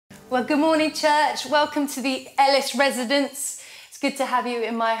Well, good morning, church. Welcome to the Ellis residence. It's good to have you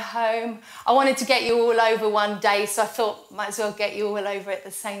in my home. I wanted to get you all over one day, so I thought might as well get you all over at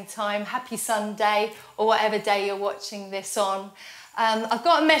the same time. Happy Sunday, or whatever day you're watching this on. I've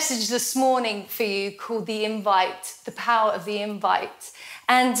got a message this morning for you called The Invite, the power of the invite.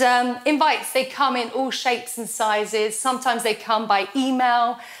 And invites, they come in all shapes and sizes. Sometimes they come by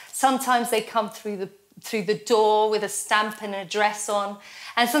email. Sometimes they come through the door with a stamp and an address on.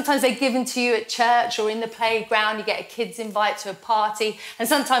 And sometimes they're given to you at church or in the playground. You get a kid's invite to a party. And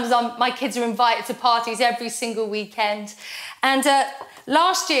sometimes my kids are invited to parties every single weekend. And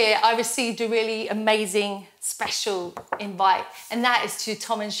last year, I received a really amazing, special invite. And that is to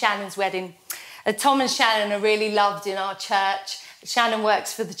Tom and Shannon's wedding. Tom and Shannon are really loved in our church. Shannon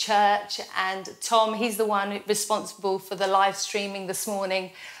works for the church. And Tom, he's the one responsible for the live streaming this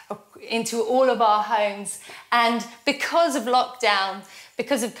morning into all of our homes. And because of lockdown,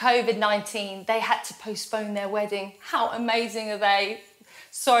 because of COVID-19, they had to postpone their wedding. How amazing are they?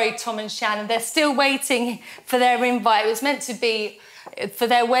 Sorry, Tom and Shannon. They're still waiting for their invite. It was meant to be, for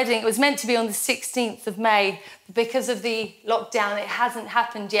their wedding, it was meant to be on the 16th of May. Because of the lockdown, it hasn't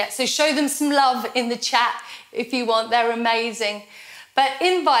happened yet. So show them some love in the chat if you want. They're amazing. But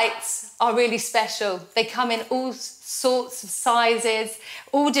invites are really special. They come in all sorts of sizes,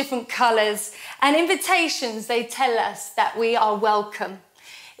 all different colours. And invitations, they tell us that we are welcome.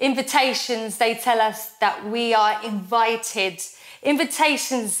 Invitations, they tell us that we are invited.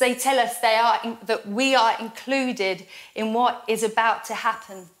 Invitations, they tell us that we are included in what is about to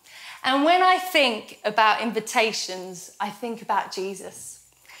happen. And when I think about invitations, I think about Jesus.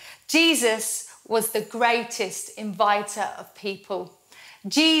 Jesus was the greatest inviter of people.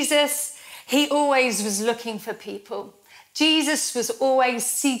 Jesus, he always was looking for people. Jesus was always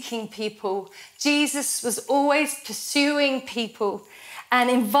seeking people. Jesus was always pursuing people and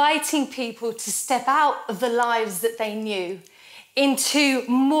inviting people to step out of the lives that they knew into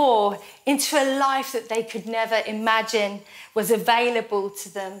a life that they could never imagine was available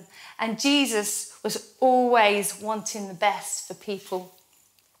to them. And Jesus was always wanting the best for people.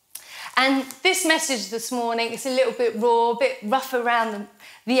 And this message this morning is a little bit raw, a bit rough around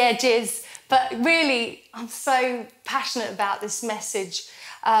the edges, but really I'm so passionate about this message,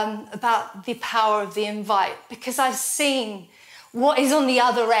 about the power of the invite, because I've seen what is on the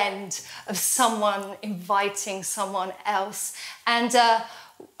other end of someone inviting someone else. And a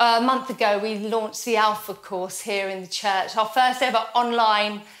month ago, we launched the Alpha course here in the church, our first ever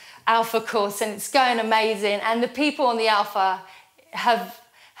online Alpha course, and it's going amazing. And the people on the Alpha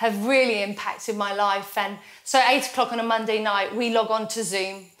have really impacted my life. And so at 8 o'clock on a Monday night, we log on to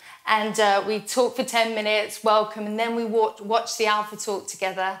Zoom and we talk for 10 minutes, welcome, and then we watch the Alpha talk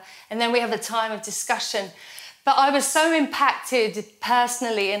together. And then we have a time of discussion. But I was so impacted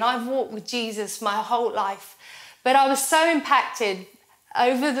personally, and I've walked with Jesus my whole life, but I was so impacted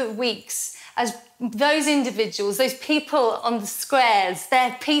over the weeks as those individuals, those people on the squares,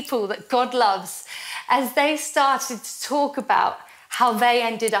 they're people that God loves, as they started to talk about how they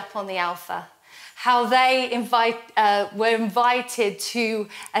ended up on the Alpha, how they were invited to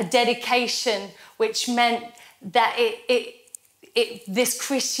a dedication, which meant that this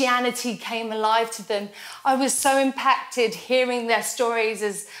Christianity came alive to them. I was so impacted hearing their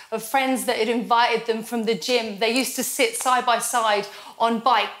stories of friends that had invited them from the gym. They used to sit side by side on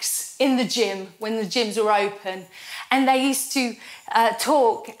bikes in the gym when the gyms were open. And they used to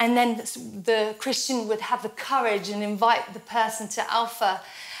talk, and then the Christian would have the courage and invite the person to Alpha.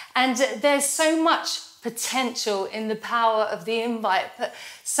 And there's so much potential in the power of the invite, but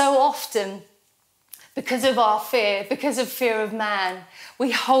so often, because of our fear, because of fear of man,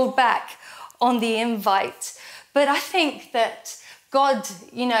 we hold back on the invite. But I think that God,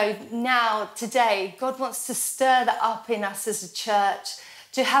 now, today, God wants to stir that up in us as a church,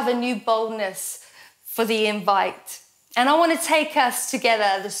 to have a new boldness for the invite. And I want to take us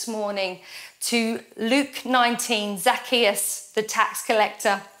together this morning to Luke 19, Zacchaeus, the tax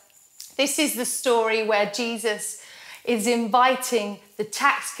collector. This is the story where Jesus is inviting the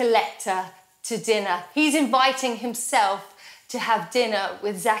tax collector to dinner. He's inviting himself to have dinner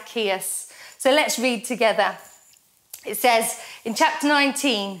with Zacchaeus. So let's read together. It says in chapter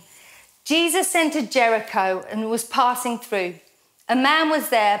 19, Jesus entered Jericho and was passing through. A man was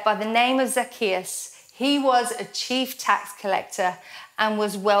there by the name of Zacchaeus. He was a chief tax collector and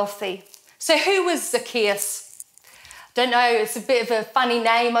was wealthy. So who was Zacchaeus? Don't know, it's a bit of a funny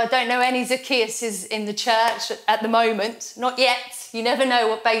name. I don't know any Zacchaeuses in the church at the moment. Not yet. You never know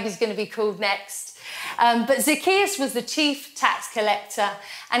what baby's going to be called next. But Zacchaeus was the chief tax collector,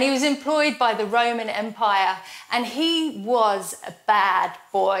 and he was employed by the Roman Empire, and he was a bad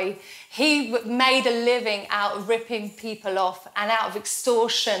boy. He made a living out of ripping people off and out of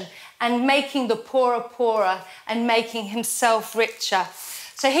extortion and making the poorer poorer and making himself richer.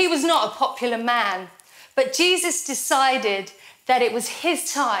 So he was not a popular man, but Jesus decided that it was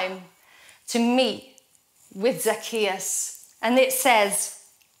his time to meet with Zacchaeus. And it says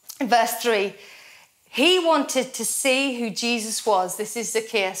in verse 3, he wanted to see who Jesus was. This is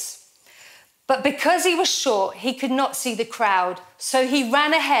Zacchaeus. But because he was short, he could not see the crowd. So he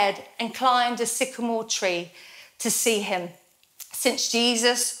ran ahead and climbed a sycamore tree to see him, since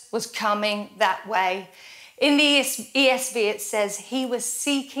Jesus was coming that way. In the ESV, it says he was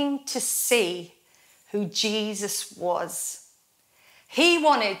seeking to see who Jesus was. He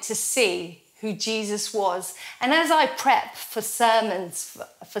wanted to see who Jesus was. And as I prep for sermons,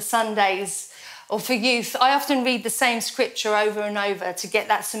 for Sundays, or for youth, I often read the same scripture over and over to get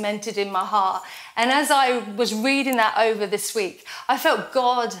that cemented in my heart. And as I was reading that over this week, I felt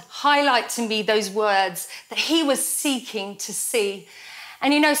God highlight to me those words that he was seeking to see.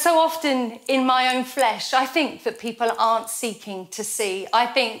 And you know, so often in my own flesh, I think that people aren't seeking to see. I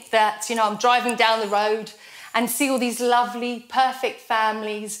think that, you know, I'm driving down the road and see all these lovely, perfect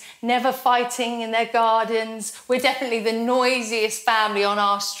families, never fighting in their gardens. We're definitely the noisiest family on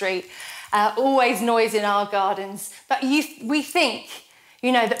our street, always noise in our gardens. But we think,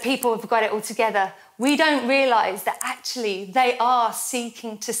 you know, that people have got it all together. We don't realise that actually they are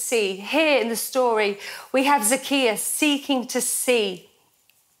seeking to see. Here in the story, we have Zacchaeus seeking to see.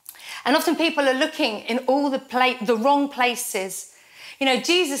 And often people are looking in all the wrong places. You know,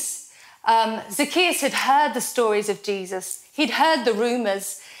 Zacchaeus had heard the stories of Jesus. He'd heard the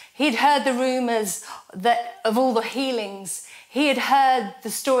rumours. He'd heard the rumours of all the healings. He had heard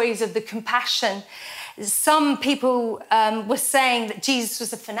the stories of the compassion. Some people were saying that Jesus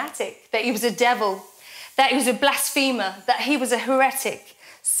was a fanatic, that he was a devil, that he was a blasphemer, that he was a heretic.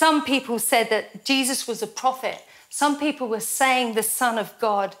 Some people said that Jesus was a prophet. Some people were saying the Son of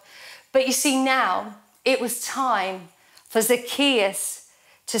God. But you see, now it was time for Zacchaeus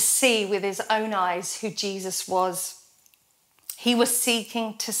to see with his own eyes who Jesus was. He was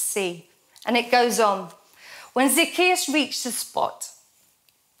seeking to see. And it goes on. When Zacchaeus reached the spot,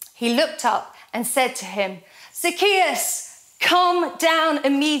 he looked up and said to him, Zacchaeus, come down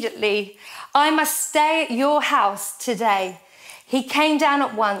immediately. I must stay at your house today. He came down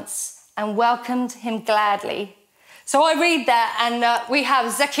at once and welcomed him gladly. So I read that, and we have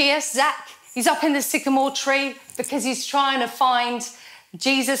Zacchaeus, Zach. He's up in the sycamore tree because he's trying to find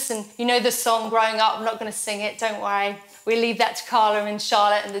Jesus. And you know the song growing up. I'm not going to sing it, don't worry. We leave that to Carla and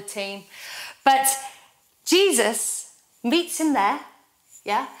Charlotte and the team. But Jesus meets him there,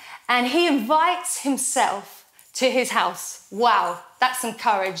 yeah? And he invites himself to his house. Wow, that's some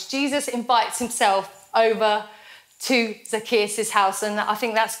courage. Jesus invites himself over to Zacchaeus' house, and I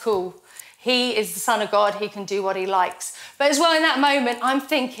think that's cool. He is the Son of God. He can do what he likes. But as well, in that moment, I'm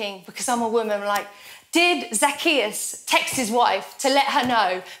thinking, because I'm a woman, like, did Zacchaeus text his wife to let her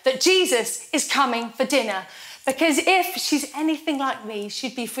know that Jesus is coming for dinner? Because if she's anything like me,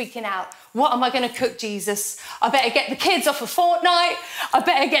 she'd be freaking out. What am I going to cook, Jesus? I better get the kids off of Fortnite. I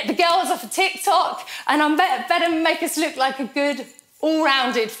better get the girls off of TikTok. And I better make us look like a good,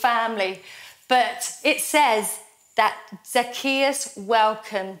 all-rounded family. But it says that Zacchaeus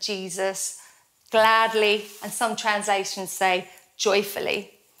welcomed Jesus gladly, and some translations say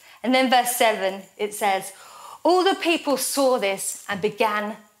joyfully. And then verse 7, it says, all the people saw this and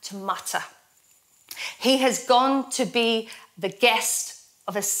began to mutter. He has gone to be the guest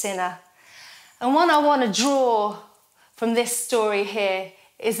of a sinner. And what I want to draw from this story here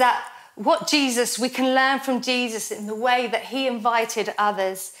is that we can learn from Jesus in the way that he invited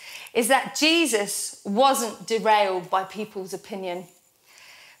others, is that Jesus wasn't derailed by people's opinion,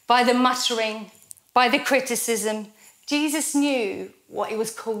 by the muttering, by the criticism. Jesus knew what he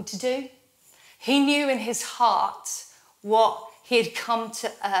was called to do. He knew in his heart what he had come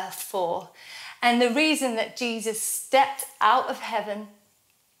to earth for. And the reason that Jesus stepped out of heaven,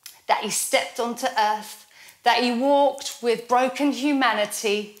 that he stepped onto earth, that he walked with broken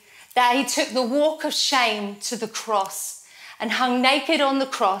humanity, that he took the walk of shame to the cross and hung naked on the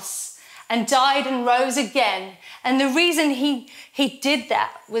cross and died and rose again. And the reason he did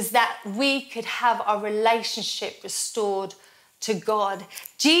that was that we could have our relationship restored to God.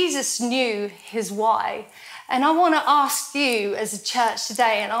 Jesus knew his why. And I want to ask you as a church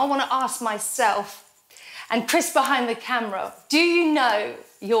today, and I want to ask myself, and Chris behind the camera, do you know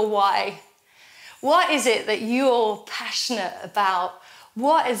your why? What is it that you're passionate about?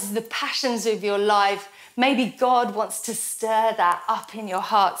 What is the passions of your life? Maybe God wants to stir that up in your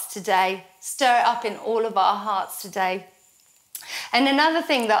hearts today. Stir it up in all of our hearts today. And another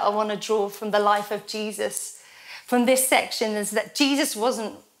thing that I want to draw from the life of Jesus from this section is that Jesus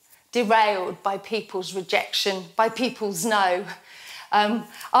wasn't derailed by people's rejection, by people's no. I've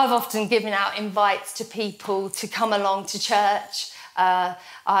often given out invites to people to come along to church,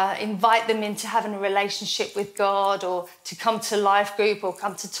 invite them into having a relationship with God, or to come to life group or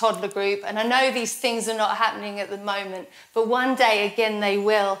come to toddler group. And I know these things are not happening at the moment, but one day again they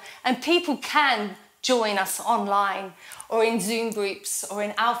will. And people can join us online or in Zoom groups or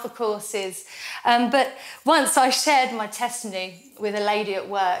in Alpha courses. But once I shared my testimony with a lady at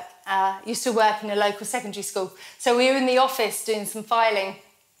work, used to work in a local secondary school. So we were in the office doing some filing,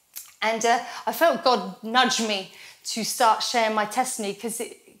 and I felt God nudge me to start sharing my testimony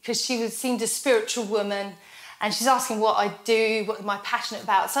because she seemed a spiritual woman, and she's asking what I do, what am I passionate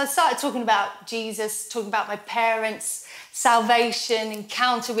about. So I started talking about Jesus, talking about my parents, salvation,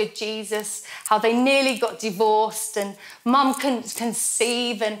 encounter with Jesus, how they nearly got divorced, and mum couldn't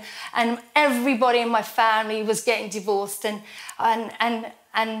conceive, and everybody in my family was getting divorced, and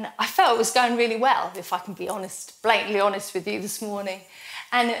I felt it was going really well, if I can be honest, blatantly honest with you this morning.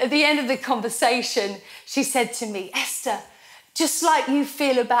 And at the end of the conversation, she said to me, Esther, just like you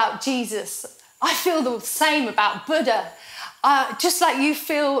feel about Jesus, I feel the same about Buddha. Just like you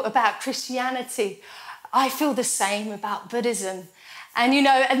feel about Christianity, I feel the same about Buddhism. And, in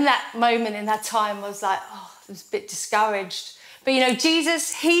that moment, in that time, I was like, I was a bit discouraged. But,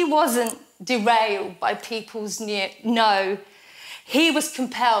 Jesus, he wasn't derailed by people's no. He was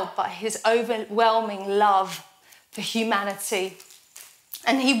compelled by his overwhelming love for humanity.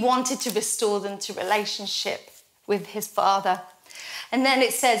 And he wanted to restore them to relationship with his Father. And then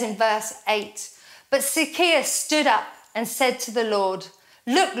it says in verse 8, but Zacchaeus stood up and said to the Lord,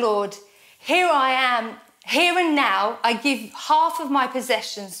 look, Lord, here I am. Here and now I give half of my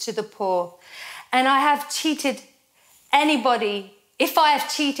possessions to the poor. And I have cheated anybody. If I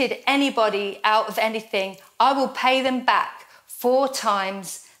have cheated anybody out of anything, I will pay them back 4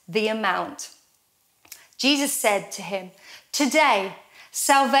 times the amount. Jesus said to him, today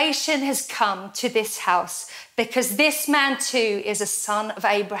salvation has come to this house, because this man too is a son of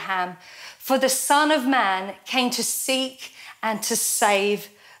Abraham. For the Son of Man came to seek and to save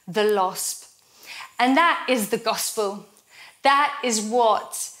the lost. And that is the gospel. That is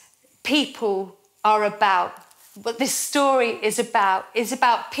what people are about. What this story is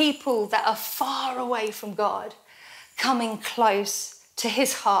about people that are far away from God, coming close to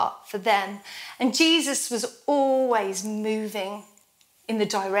his heart for them. And Jesus was always moving in the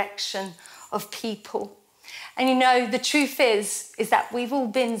direction of people. And the truth is that we've all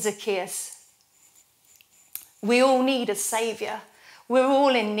been Zacchaeus. We all need a saviour. We're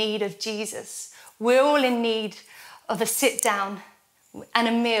all in need of Jesus. We're all in need of a sit down and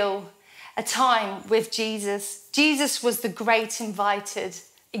a meal, a time with Jesus. Jesus was the great inviter,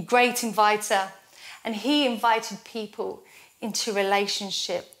 and he invited people into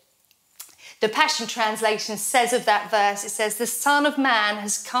relationship. The Passion Translation says of that verse, it says, the Son of Man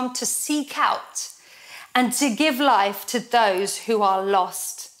has come to seek out and to give life to those who are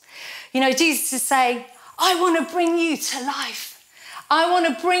lost. Jesus is saying, I want to bring you to life. I want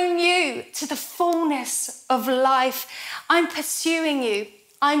to bring you to the fullness of life. I'm pursuing you.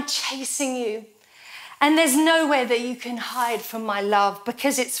 I'm chasing you. And there's nowhere that you can hide from my love,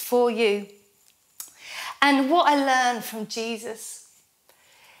 because it's for you. And what I learned from Jesus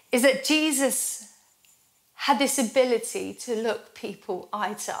is that Jesus had this ability to look people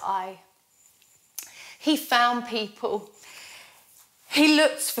eye to eye. He found people. He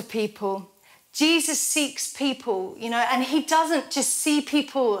looks for people. Jesus seeks people, and he doesn't just see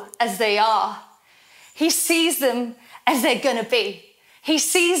people as they are. He sees them as they're going to be. He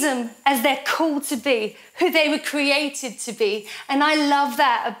sees them as they're called to be, who they were created to be. And I love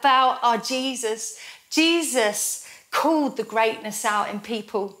that about our Jesus. Jesus called the greatness out in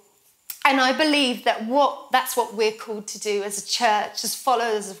people. And I believe that that's what we're called to do as a church, as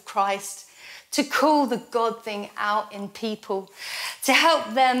followers of Christ, to call the God thing out in people, to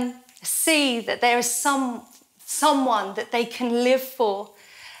help them see that there is someone that they can live for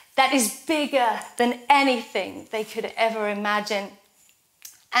that is bigger than anything they could ever imagine.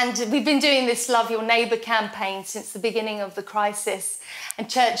 And we've been doing this Love Your Neighbour campaign since the beginning of the crisis. And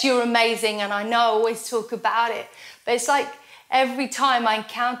church, you're amazing, and I know I always talk about it, but it's like every time I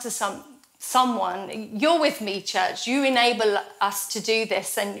encounter someone, you're with me, church. You enable us to do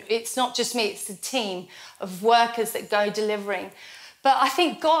this, and it's not just me, it's the team of workers that go delivering. But I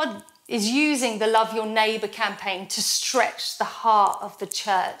think God is using the Love Your Neighbour campaign to stretch the heart of the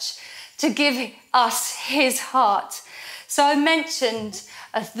church, to give us his heart. So I mentioned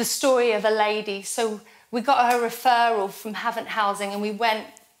the story of a lady. So we got her referral from Havant Housing, and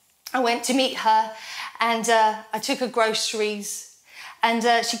I went to meet her, and I took her groceries,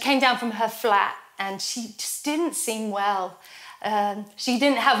 and she came down from her flat, and she just didn't seem well. She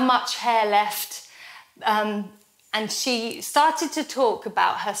didn't have much hair left. And she started to talk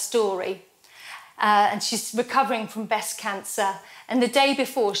about her story. And she's recovering from breast cancer. And the day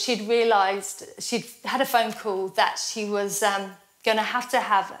before, she'd realised, she'd had a phone call that she was going to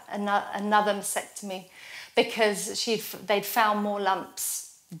have another mastectomy because they'd found more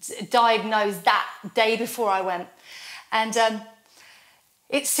lumps, diagnosed that day before I went. And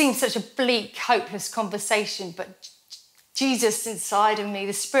it seemed such a bleak, hopeless conversation, but Jesus inside of me,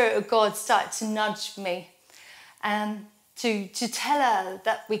 the Spirit of God, started to nudge me to tell her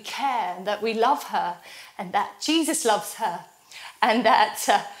that we care, that we love her, and that Jesus loves her, and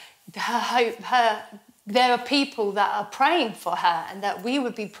that there are people that are praying for her, and that we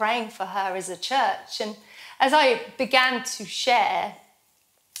would be praying for her as a church. And as I began to share,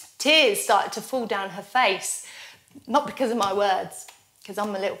 tears started to fall down her face, not because of my words, because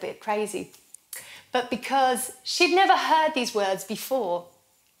I'm a little bit crazy, but because she'd never heard these words before.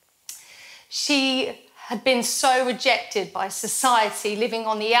 She had been so rejected by society, living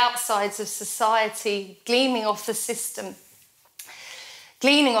on the outsides of society, gleaning off the system.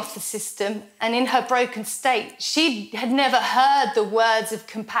 And in her broken state, she had never heard the words of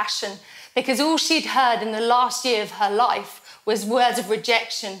compassion, because all she'd heard in the last year of her life was words of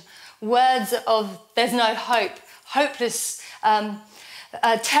rejection, words of there's no hope, hopeless,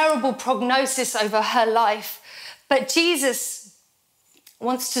 a terrible prognosis over her life. But Jesus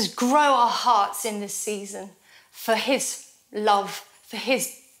wants to grow our hearts in this season for his love, for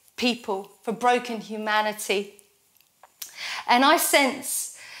his people, for broken humanity. And I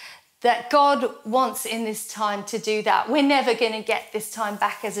sense that God wants in this time to do that. We're never going to get this time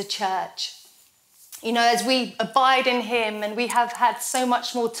back as a church. You know, as we abide in him and we have had so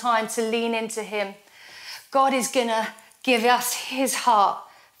much more time to lean into him, God is going to give us his heart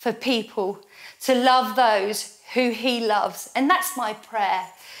for people, to love those who he loves. And that's my prayer,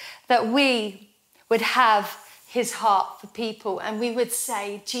 that we would have his heart for people and we would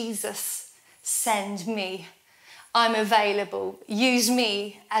say, Jesus, send me. I'm available. Use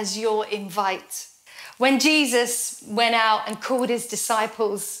me as your invite. When Jesus went out and called his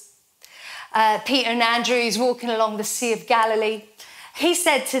disciples, Peter and Andrew, who's walking along the Sea of Galilee, he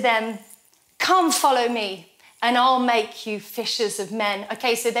said to them, come follow me and I'll make you fishers of men.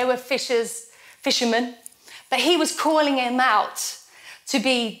 Okay, so they were fishermen, but he was calling them out to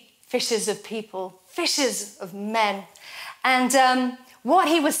be fishers of people, fishers of men. And what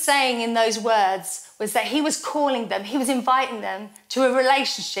he was saying in those words was that he was calling them, he was inviting them to a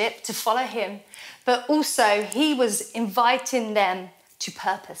relationship to follow him, but also he was inviting them to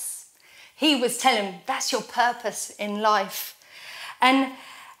purpose. He was telling them, that's your purpose in life. And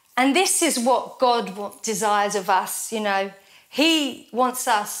this is what God desires of us, you know. He wants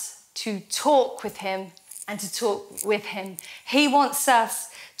us to talk with him and to talk with him. He wants us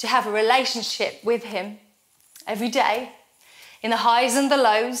to have a relationship with him every day, in the highs and the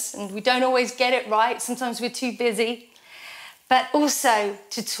lows, and we don't always get it right. Sometimes we're too busy, but also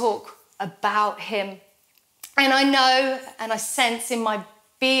to talk about him. And I know and I sense in my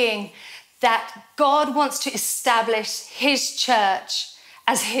being that God wants to establish his church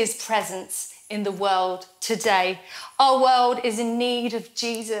as his presence in the world today. Our world is in need of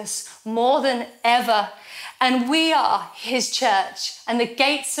Jesus more than ever. And we are his church, and the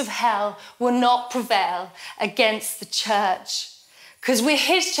gates of hell will not prevail against the church. Because we're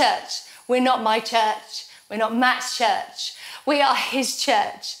his church. We're not my church. We're not Matt's church. We are his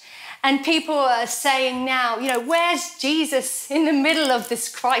church. And people are saying now, you know, where's Jesus in the middle of this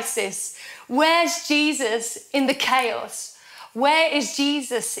crisis? Where's Jesus in the chaos? Where is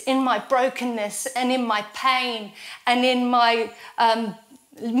Jesus in my brokenness and in my pain and in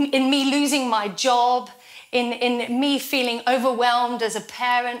me losing my job, in me feeling overwhelmed as a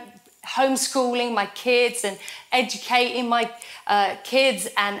parent, homeschooling my kids and educating my kids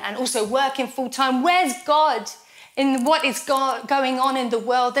and also working full time? Where's God in what is going on in the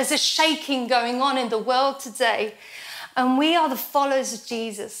world? There's a shaking going on in the world today. And we are the followers of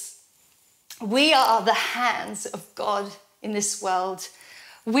Jesus. We are the hands of God in this world.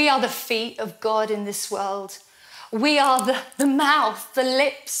 We are the feet of God in this world. We are the mouth, the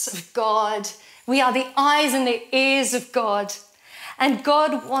lips of God. We are the eyes and the ears of God. And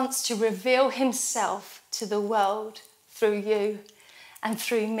God wants to reveal himself to the world through you and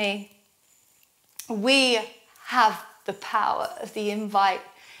through me. We have the power of the invite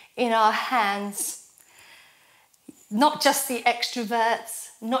in our hands. Not just the extroverts,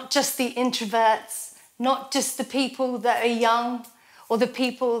 not just the introverts, not just the people that are young or the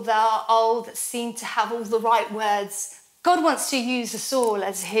people that are old that seem to have all the right words. God wants to use us all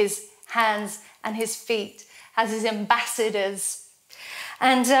as his hands and his feet, as his ambassadors.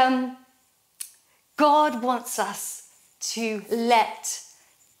 And God wants us to let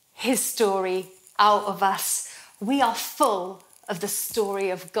his story out of us. We are full of the story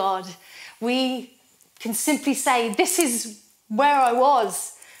of God. We can simply say, this is where I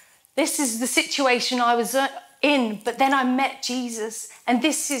was. This is the situation I was in, but then I met Jesus, and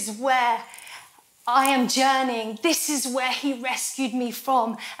this is where I am journeying. This is where he rescued me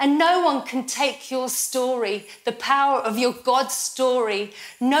from. And no one can take your story, the power of your God story.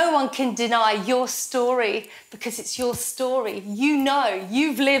 No one can deny your story because it's your story. You know,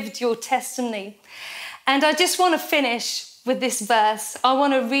 you've lived your testimony. And I just want to finish with this verse. I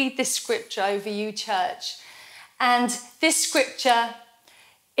want to read this scripture over you, church. And this scripture,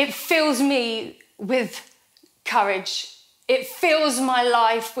 it fills me with courage. It fills my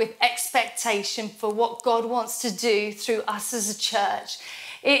life with expectation for what God wants to do through us as a church.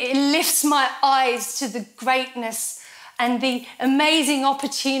 It lifts my eyes to the greatness and the amazing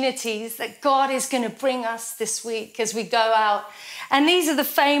opportunities that God is going to bring us this week as we go out. And these are the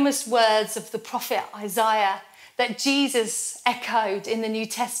famous words of the prophet Isaiah that Jesus echoed in the New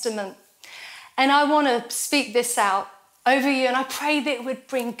Testament. And I want to speak this out over you, and I pray that it would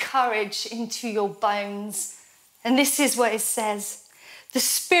bring courage into your bones. And this is what it says: the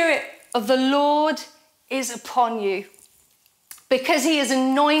Spirit of the Lord is upon you, because he has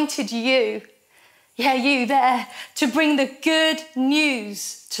anointed you, you there, to bring the good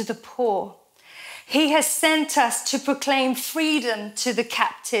news to the poor. He has sent us to proclaim freedom to the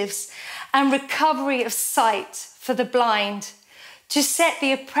captives and recovery of sight for the blind, to set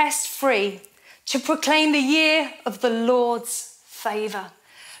the oppressed free, to proclaim the year of the Lord's favour.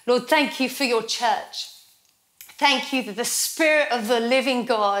 Lord, thank you for your church. Thank you that the Spirit of the living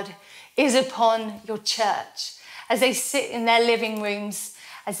God is upon your church as they sit in their living rooms,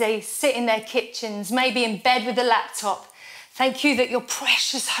 as they sit in their kitchens, maybe in bed with a laptop. Thank you that your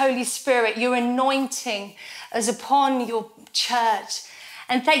precious Holy Spirit, your anointing is upon your church.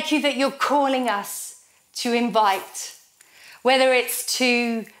 And thank you that you're calling us to invite, whether it's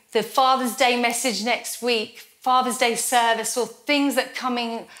to the Father's Day message next week, Father's Day service, or things that are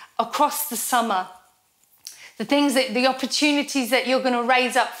coming across the summer. The opportunities that you're going to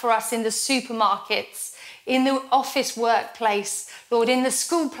raise up for us in the supermarkets, in the office workplace, Lord, in the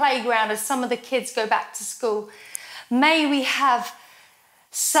school playground as some of the kids go back to school. May we have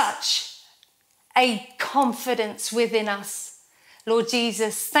such a confidence within us, Lord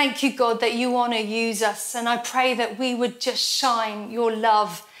Jesus. Thank you, God, that you want to use us. And I pray that we would just shine your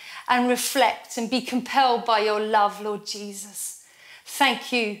love and reflect and be compelled by your love, Lord Jesus.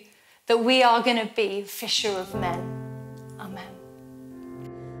 Thank you that we are going to be fisher of men. Amen.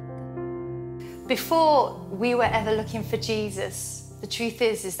 Before we were ever looking for Jesus, the truth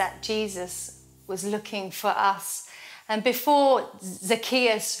is that Jesus was looking for us. And before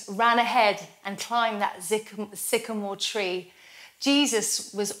Zacchaeus ran ahead and climbed that sycamore tree,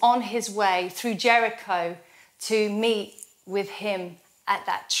 Jesus was on his way through Jericho to meet with him at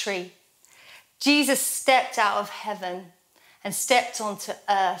that tree. Jesus stepped out of heaven and stepped onto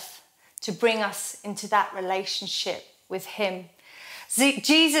earth to bring us into that relationship with him.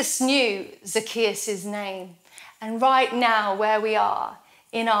 Jesus knew Zacchaeus' name. And right now, where we are,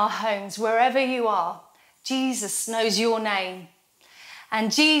 in our homes, wherever you are, Jesus knows your name.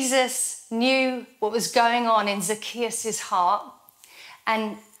 And Jesus knew what was going on in Zacchaeus' heart.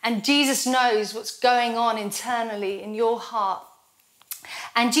 And Jesus knows what's going on internally in your heart.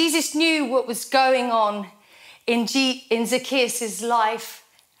 And Jesus knew what was going on in Zacchaeus' life.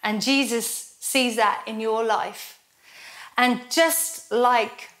 And Jesus sees that in your life. And just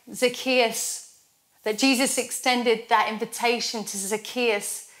like Zacchaeus, that Jesus extended that invitation to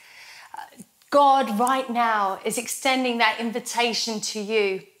Zacchaeus, God right now is extending that invitation to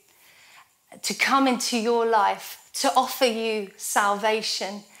you to come into your life, to offer you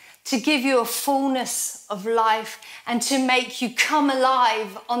salvation, to give you a fullness of life, and to make you come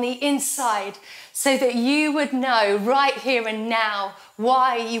alive on the inside so that you would know right here and now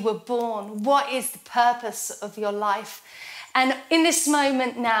why you were born, what is the purpose of your life. And in this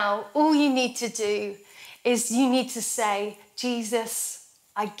moment now, all you need to do is you need to say, Jesus,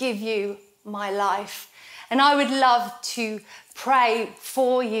 I give you my life. And I would love to pray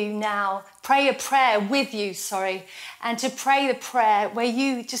for you now pray a prayer with you, and to pray the prayer where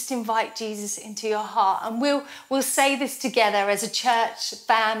you just invite Jesus into your heart. And we'll say this together as a church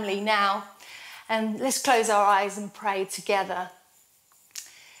family now. And let's close our eyes and pray together.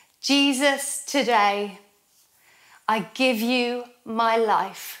 Jesus, today, I give you my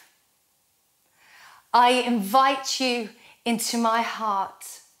life. I invite you into my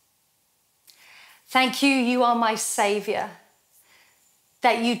heart. Thank you, you are my Saviour,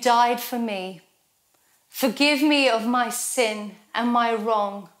 that you died for me. Forgive me of my sin and my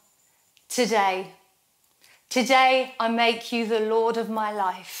wrong today. Today, I make you the Lord of my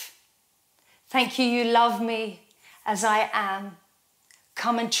life. Thank you, you love me as I am.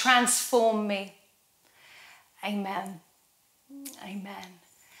 Come and transform me. Amen. Amen.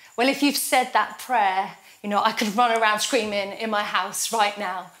 Well, if you've said that prayer, I could run around screaming in my house right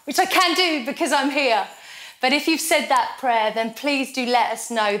now, which I can do because I'm here. But if you've said that prayer, then please do let us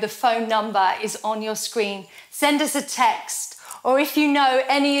know. The phone number is on your screen. Send us a text. Or if you know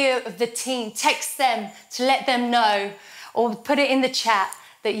any of the team, text them to let them know, or put it in the chat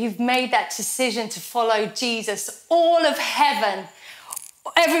that you've made that decision to follow Jesus. All of heaven,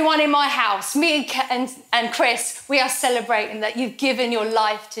 everyone in my house, me and Chris, we are celebrating that you've given your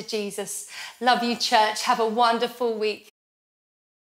life to Jesus. Love you, church. Have a wonderful week.